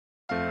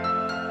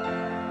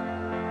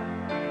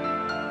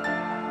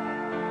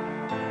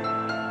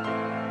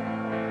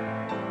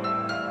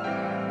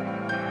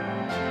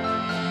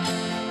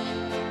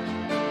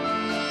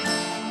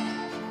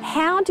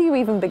How do you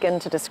even begin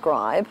to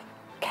describe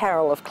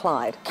Carol of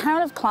Clyde?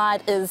 Carol of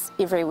Clyde is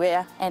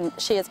everywhere and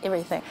she is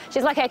everything.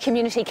 She's like our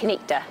community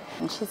connector.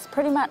 And she's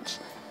pretty much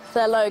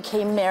the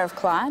low-key mayor of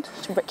Clyde.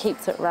 She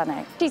keeps it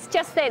running. She's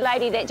just that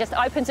lady that just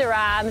opens her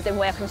arms and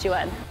welcomes you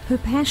in. Her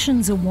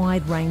passions are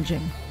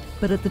wide-ranging,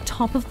 but at the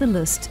top of the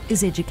list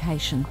is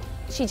education.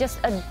 She just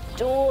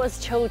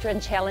adores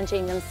children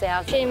challenging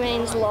themselves. She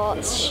means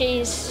lots.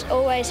 She's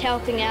always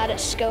helping out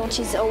at school.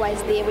 She's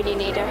always there when you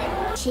need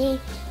her. She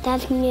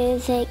does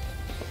music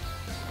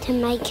to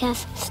make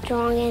us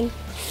strong and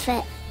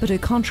fit. But her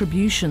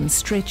contribution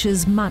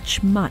stretches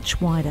much,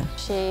 much wider.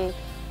 She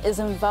is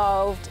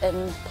involved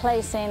in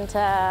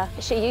playcentre.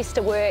 She used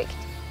to work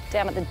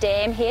down at the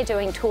dam here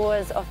doing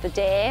tours of the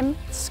dam.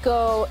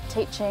 School,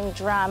 teaching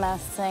drama,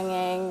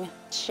 singing.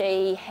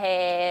 She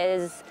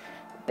has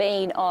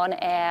been on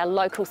our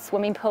local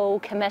swimming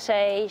pool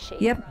committee.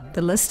 Yep,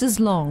 the list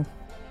is long.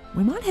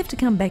 We might have to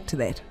come back to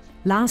that.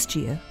 Last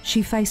year,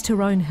 she faced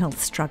her own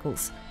health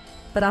struggles,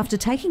 but after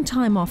taking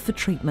time off for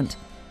treatment,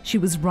 she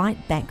was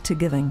right back to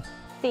giving.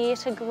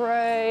 Theatre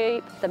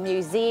group, the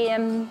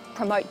museum,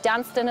 Promote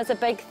Dunstan is a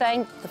big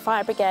thing. The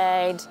fire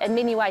brigade. In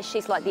many ways,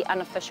 she's like the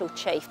unofficial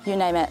chief. You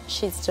name it,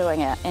 she's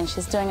doing it, and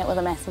she's doing it with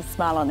a massive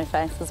smile on her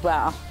face as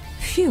well.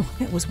 Phew,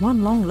 that was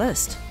one long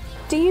list.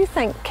 Do you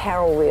think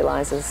Carol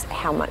realises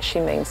how much she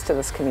means to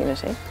this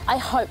community? I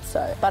hope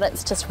so, but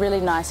it's just really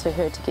nice for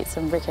her to get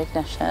some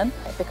recognition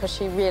because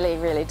she really,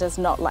 really does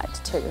not like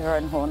to toot her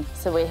own horn,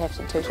 so we have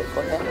to toot it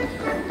for her.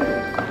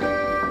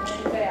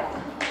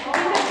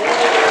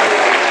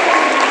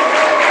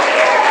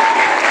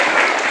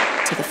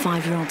 So the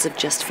 5-year-olds have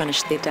just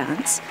finished their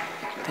dance.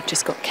 They've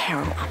just got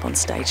Carol up on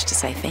stage to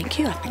say thank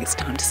you. I think it's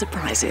time to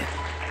surprise her.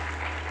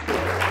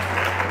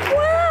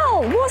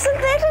 Wow, wasn't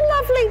that a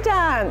lovely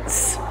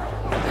dance?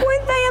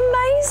 Weren't they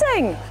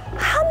amazing?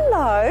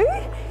 Hello,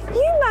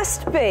 you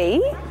must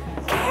be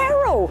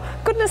Carol.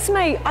 Goodness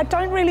me, I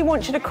don't really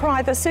want you to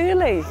cry this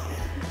early.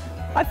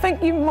 I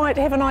think you might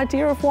have an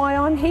idea of why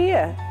I'm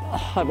here.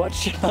 Oh, I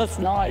watched you last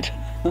night.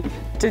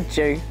 Did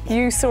you?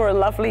 You saw a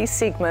lovely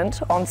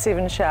segment on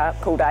 7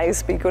 Sharp called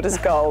ASB Good as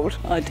Gold.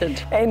 I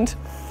did. And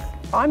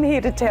I'm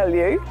here to tell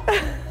you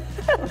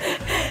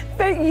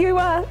that you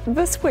are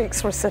this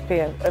week's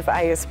recipient of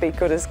ASB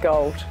Good as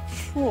Gold.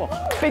 Sure.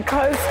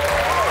 Because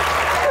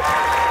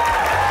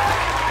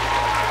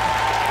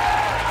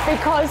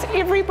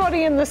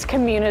everybody in this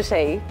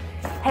community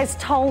has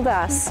told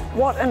us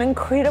what an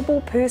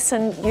incredible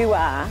person you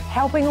are,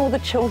 helping all the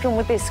children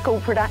with their school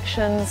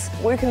productions,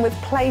 working with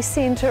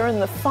Playcentre and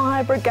the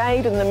fire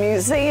brigade and the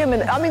museum,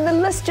 and I mean the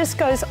list just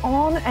goes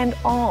on and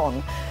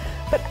on.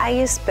 But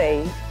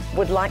ASB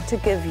would like to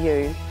give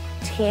you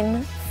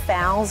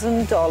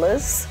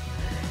 $10,000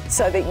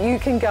 so that you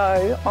can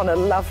go on a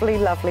lovely,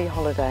 lovely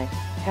holiday.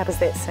 How does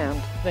that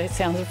sound? That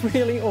sounds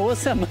really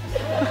awesome.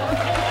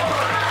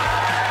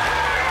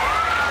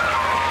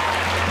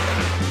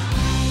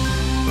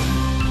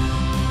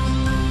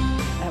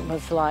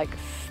 Was like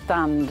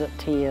stunned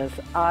tears.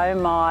 Oh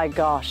my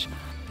gosh.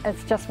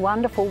 It's just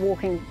wonderful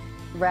walking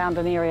around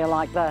an area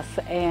like this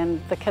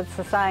and the kids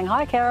are saying,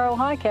 hi Carol,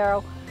 hi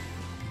Carol.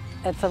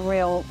 It's a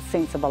real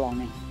sense of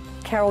belonging.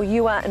 Carol,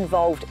 you are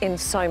involved in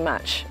so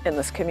much in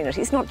this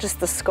community. It's not just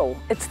the school,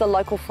 it's the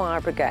local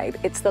fire brigade,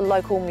 it's the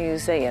local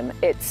museum,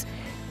 it's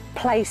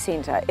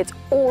Playcentre, it's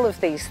all of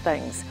these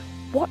things.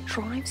 What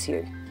drives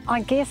you?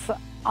 I guess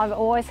I've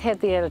always had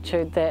the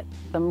attitude that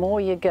the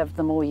more you give,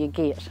 the more you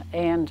get.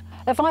 And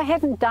if I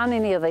hadn't done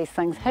any of these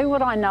things, who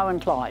would I know in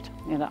Clyde?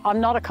 You know, I'm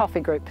not a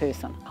coffee group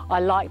person. I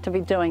like to be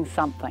doing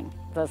something.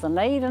 There's a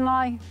need and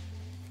I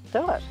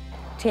do it.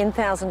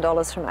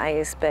 $10,000 from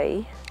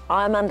ASB.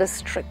 I'm under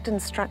strict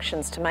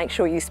instructions to make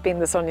sure you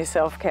spend this on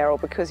yourself, Carol,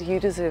 because you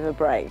deserve a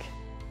break.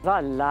 I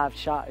love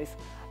shows,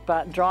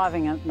 but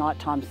driving at night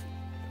times,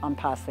 I'm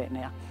past that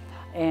now.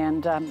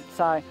 And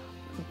so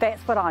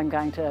that's what I'm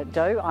going to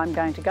do. I'm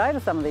going to go to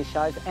some of these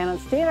shows and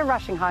instead of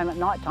rushing home at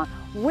night time,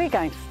 we're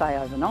going to stay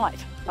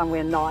overnight and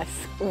we're nice.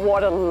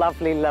 What a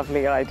lovely,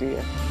 lovely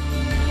idea.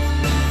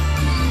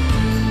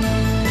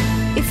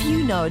 If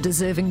you know a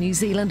deserving New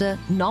Zealander,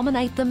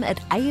 nominate them at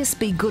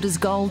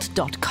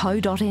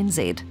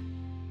asbgoodasgold.co.nz.